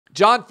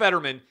John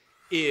Fetterman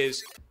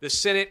is the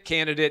Senate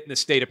candidate in the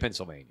state of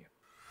Pennsylvania.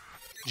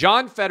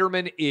 John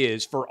Fetterman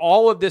is, for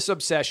all of this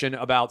obsession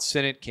about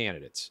Senate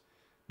candidates,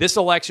 this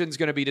election is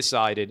going to be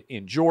decided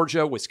in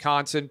Georgia,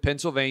 Wisconsin,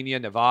 Pennsylvania,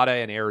 Nevada,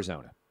 and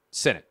Arizona.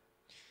 Senate.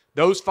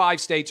 Those 5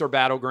 states are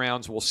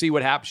battlegrounds. We'll see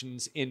what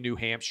happens in New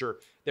Hampshire.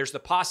 There's the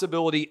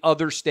possibility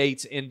other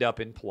states end up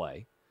in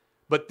play.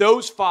 But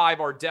those 5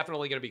 are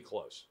definitely going to be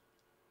close.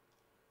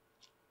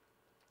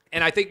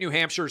 And I think New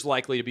Hampshire is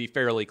likely to be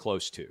fairly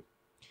close too.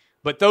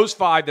 But those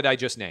 5 that I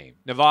just named,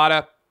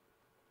 Nevada,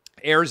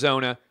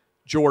 Arizona,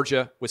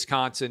 Georgia,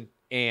 Wisconsin,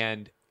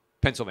 and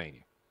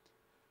Pennsylvania.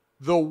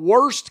 The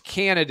worst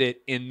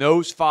candidate in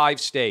those 5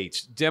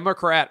 states,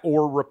 Democrat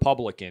or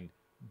Republican,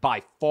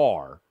 by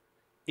far,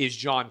 is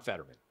John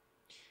Fetterman.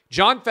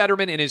 John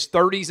Fetterman in his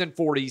 30s and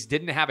 40s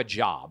didn't have a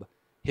job.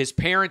 His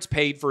parents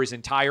paid for his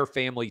entire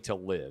family to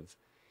live.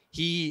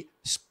 He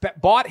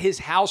bought his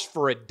house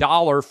for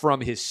 $1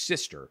 from his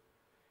sister.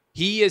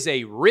 He is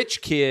a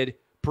rich kid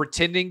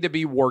pretending to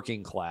be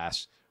working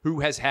class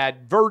who has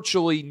had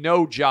virtually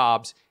no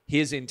jobs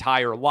his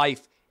entire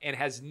life and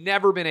has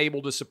never been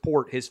able to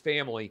support his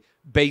family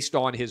based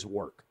on his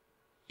work.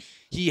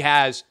 He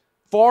has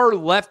far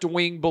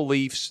left-wing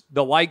beliefs,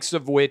 the likes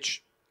of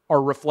which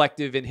are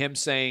reflective in him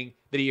saying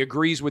that he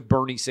agrees with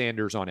Bernie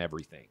Sanders on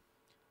everything.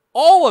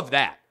 All of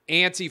that,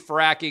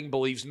 anti-fracking,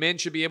 believes men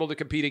should be able to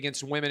compete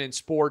against women in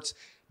sports,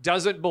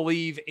 doesn't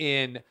believe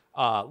in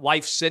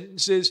life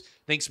sentences,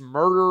 thinks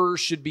murderers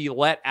should be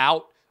let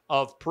out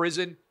of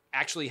prison,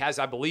 actually has,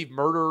 I believe,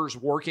 murderers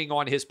working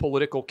on his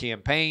political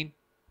campaign.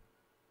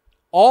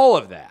 All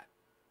of that,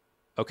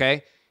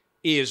 okay,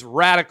 is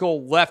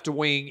radical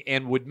left-wing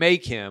and would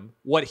make him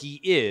what he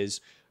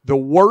is, the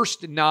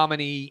worst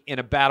nominee in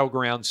a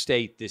battleground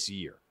state this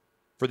year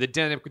for the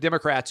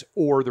Democrats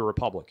or the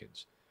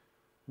Republicans.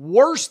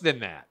 Worse than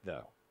that,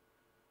 though,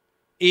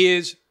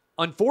 is,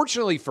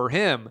 unfortunately for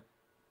him,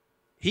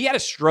 he had a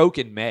stroke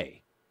in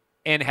May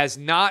and has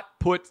not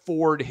put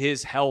forward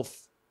his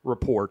health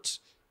reports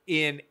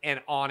in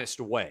an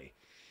honest way.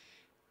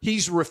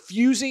 He's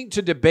refusing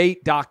to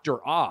debate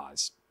Dr.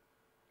 Oz.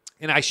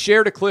 And I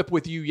shared a clip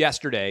with you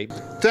yesterday.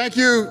 Thank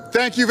you.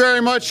 Thank you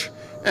very much.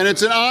 And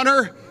it's an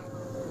honor.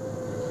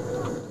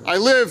 I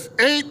live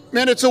 8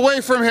 minutes away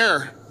from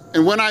here.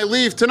 And when I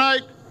leave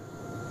tonight,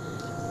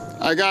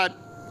 I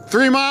got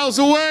 3 miles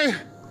away,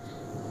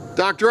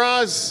 Dr.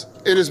 Oz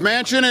in his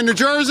mansion in New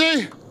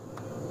Jersey.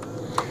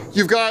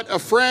 You've got a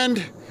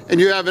friend and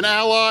you have an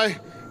ally.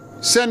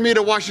 Send me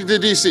to Washington,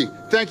 D.C.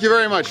 Thank you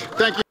very much.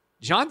 Thank you.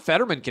 John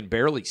Fetterman can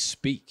barely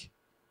speak.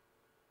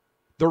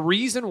 The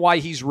reason why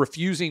he's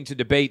refusing to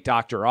debate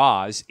Dr.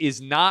 Oz is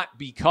not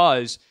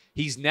because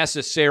he's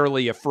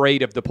necessarily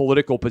afraid of the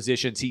political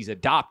positions he's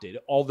adopted,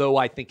 although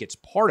I think it's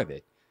part of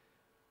it.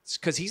 It's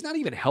because he's not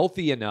even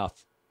healthy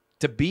enough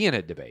to be in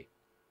a debate.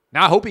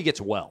 Now, I hope he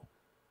gets well.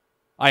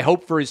 I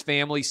hope for his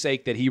family's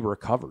sake that he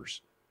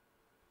recovers.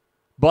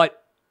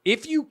 But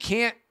if you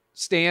can't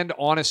stand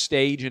on a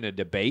stage in a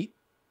debate,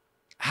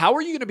 how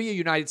are you going to be a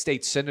United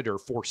States Senator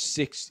for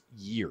 6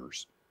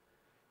 years?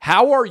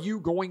 How are you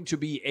going to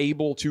be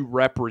able to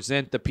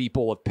represent the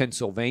people of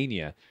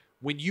Pennsylvania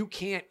when you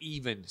can't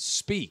even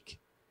speak,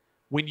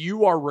 when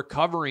you are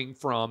recovering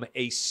from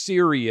a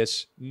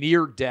serious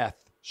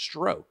near-death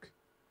stroke?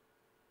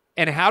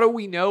 And how do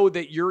we know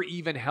that you're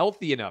even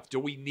healthy enough? Do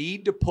we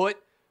need to put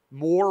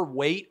more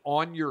weight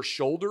on your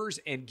shoulders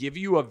and give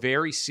you a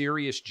very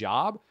serious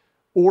job?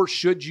 Or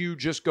should you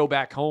just go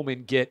back home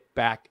and get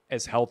back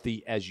as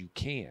healthy as you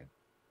can?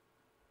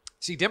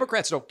 See,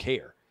 Democrats don't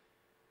care.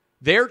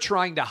 They're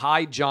trying to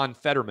hide John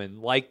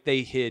Fetterman like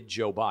they hid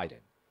Joe Biden.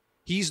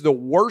 He's the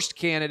worst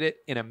candidate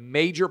in a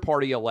major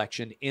party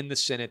election in the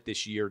Senate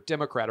this year,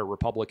 Democrat or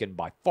Republican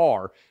by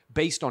far,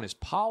 based on his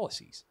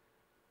policies.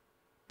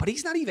 But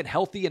he's not even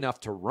healthy enough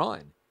to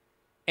run.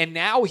 And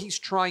now he's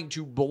trying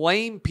to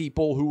blame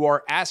people who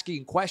are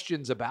asking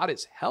questions about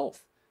his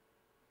health.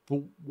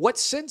 What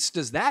sense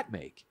does that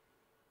make?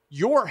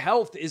 Your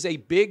health is a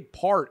big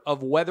part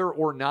of whether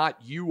or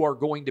not you are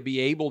going to be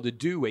able to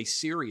do a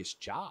serious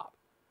job.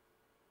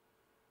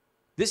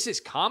 This is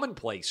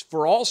commonplace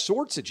for all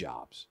sorts of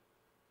jobs.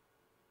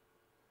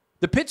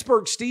 The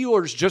Pittsburgh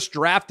Steelers just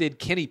drafted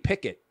Kenny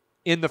Pickett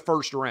in the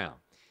first round.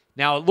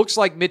 Now, it looks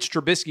like Mitch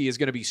Trubisky is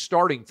going to be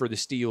starting for the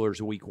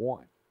Steelers week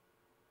 1.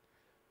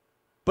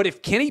 But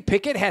if Kenny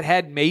Pickett had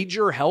had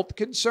major health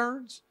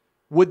concerns,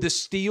 would the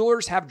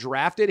Steelers have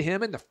drafted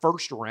him in the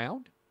first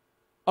round?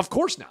 Of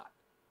course not.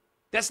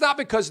 That's not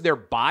because they're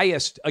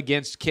biased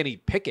against Kenny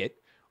Pickett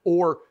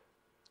or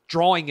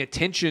drawing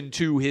attention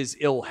to his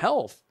ill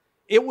health.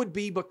 It would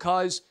be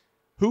because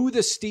who the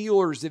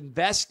Steelers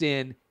invest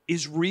in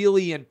is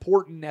really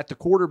important at the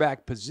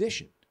quarterback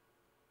position.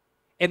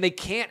 And they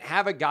can't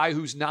have a guy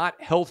who's not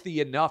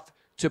healthy enough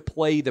to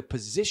play the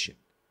position.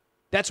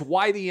 That's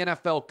why the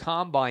NFL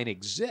Combine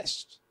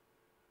exists.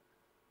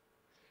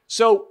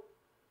 So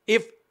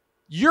if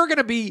you're going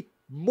to be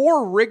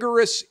more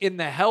rigorous in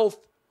the health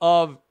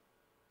of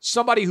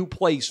somebody who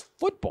plays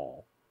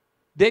football,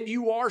 then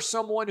you are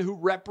someone who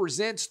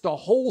represents the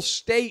whole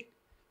state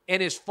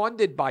and is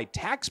funded by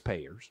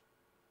taxpayers.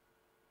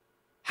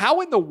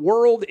 How in the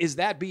world is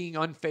that being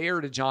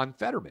unfair to John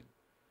Fetterman?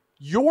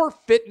 Your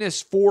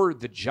fitness for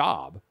the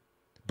job,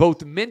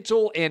 both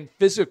mental and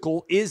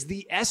physical, is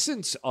the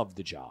essence of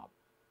the job.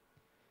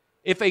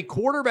 If a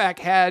quarterback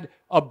had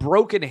a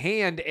broken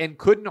hand and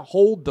couldn't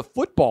hold the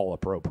football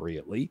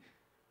appropriately,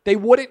 they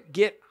wouldn't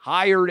get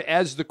hired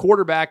as the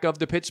quarterback of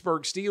the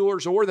Pittsburgh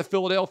Steelers or the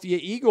Philadelphia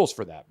Eagles,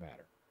 for that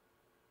matter.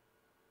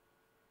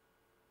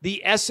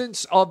 The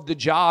essence of the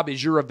job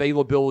is your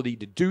availability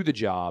to do the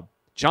job.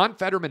 John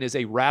Fetterman is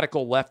a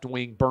radical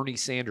left-wing Bernie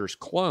Sanders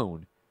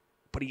clone,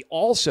 but he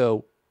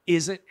also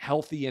isn't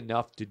healthy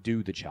enough to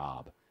do the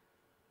job.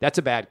 That's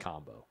a bad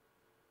combo.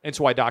 That's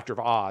why Dr.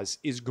 Oz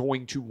is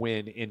going to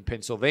win in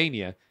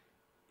Pennsylvania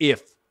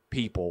if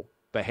people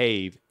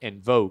behave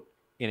and vote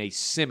in a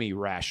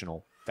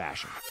semi-rational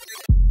fashion.